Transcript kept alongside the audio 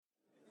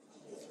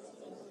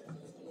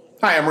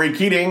Hi, I'm Ray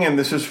Keating, and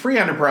this is Free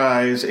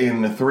Enterprise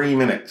in 3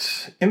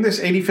 minutes. In this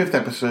 85th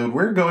episode,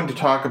 we're going to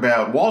talk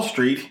about Wall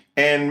Street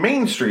and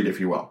Main Street, if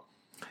you will.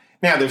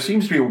 Now, there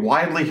seems to be a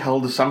widely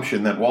held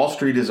assumption that Wall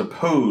Street is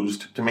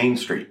opposed to Main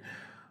Street,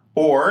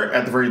 or,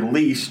 at the very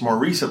least, more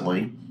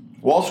recently,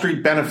 Wall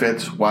Street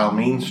benefits while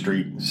Main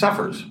Street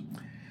suffers.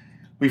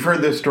 We've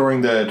heard this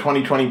during the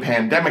 2020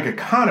 pandemic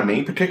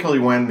economy, particularly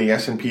when the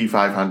S&P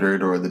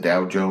 500 or the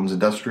Dow Jones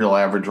Industrial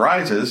Average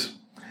rises,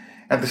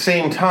 at the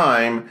same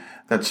time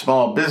that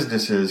small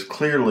businesses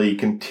clearly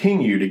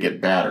continue to get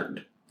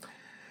battered.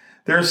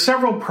 There are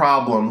several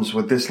problems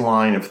with this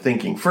line of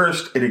thinking.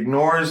 First, it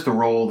ignores the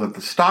role that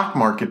the stock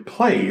market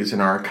plays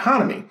in our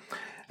economy,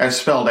 as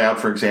spelled out,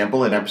 for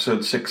example, in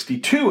episode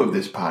 62 of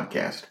this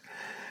podcast.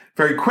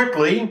 Very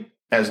quickly,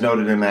 as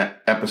noted in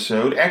that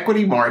episode,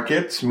 equity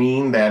markets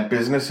mean that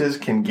businesses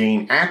can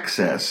gain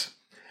access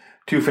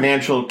to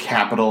financial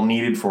capital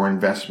needed for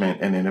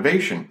investment and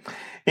innovation.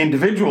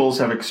 Individuals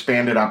have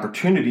expanded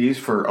opportunities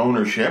for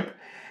ownership,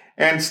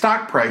 and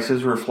stock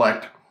prices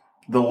reflect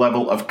the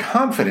level of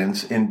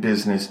confidence in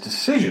business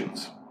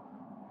decisions.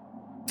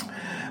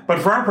 But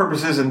for our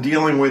purposes in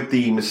dealing with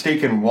the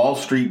mistaken Wall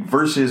Street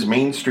versus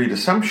Main Street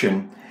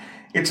assumption,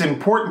 it's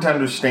important to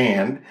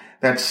understand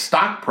that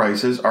stock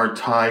prices are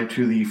tied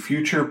to the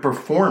future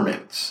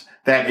performance,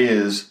 that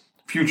is,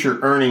 future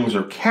earnings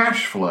or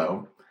cash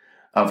flow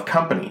of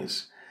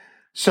companies.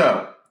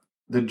 So,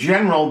 the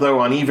general,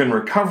 though uneven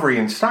recovery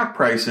in stock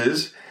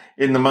prices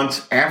in the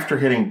months after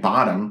hitting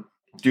bottom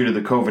due to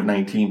the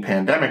COVID-19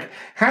 pandemic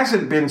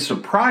hasn't been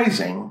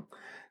surprising,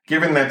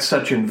 given that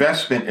such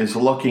investment is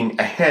looking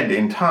ahead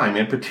in time,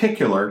 in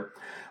particular,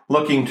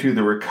 looking to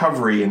the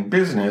recovery in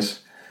business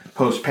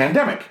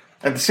post-pandemic.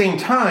 At the same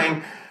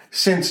time,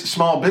 since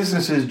small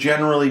businesses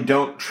generally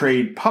don't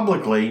trade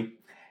publicly,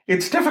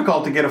 it's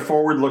difficult to get a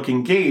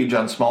forward-looking gauge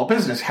on small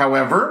business.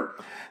 However,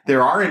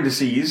 there are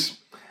indices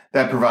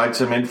that provide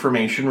some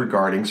information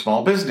regarding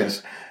small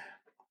business.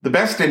 The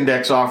best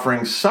index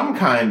offering some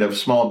kind of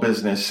small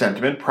business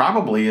sentiment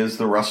probably is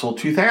the Russell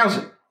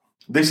 2000.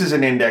 This is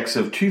an index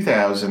of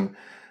 2,000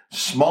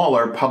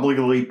 smaller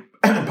publicly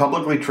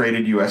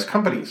traded U.S.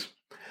 companies.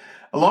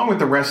 Along with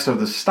the rest of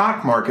the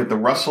stock market, the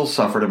Russell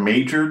suffered a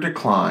major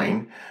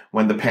decline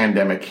when the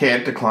pandemic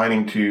hit,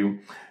 declining to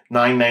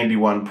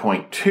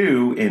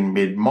 991.2 in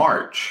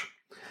mid-March.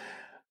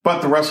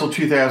 But the Russell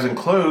 2000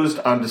 closed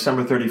on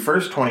December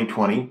 31st,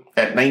 2020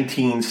 at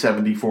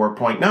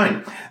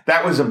 1974.9.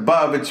 That was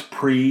above its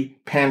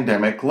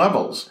pre-pandemic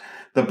levels.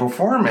 The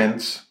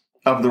performance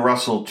of the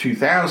Russell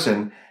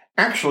 2000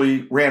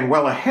 actually ran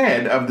well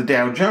ahead of the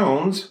Dow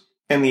Jones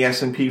and the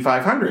S&P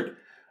 500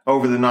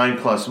 over the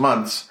 9+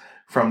 months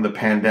from the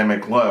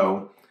pandemic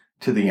low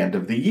to the end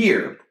of the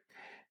year.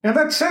 Now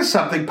that says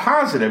something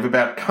positive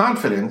about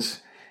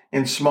confidence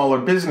in smaller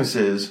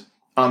businesses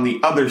on the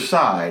other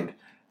side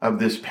of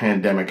this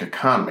pandemic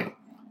economy.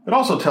 It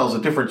also tells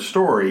a different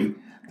story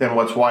than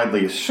what's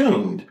widely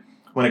assumed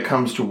when it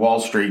comes to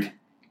Wall Street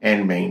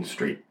and Main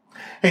Street.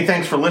 Hey,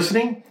 thanks for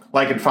listening.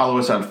 Like and follow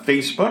us on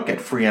Facebook at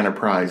Free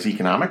Enterprise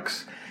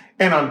Economics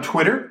and on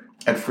Twitter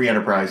at Free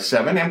Enterprise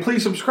 7. And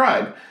please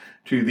subscribe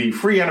to the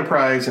Free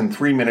Enterprise in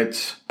 3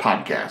 Minutes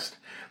podcast.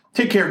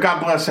 Take care,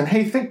 God bless, and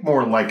hey, think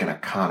more like an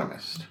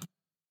economist.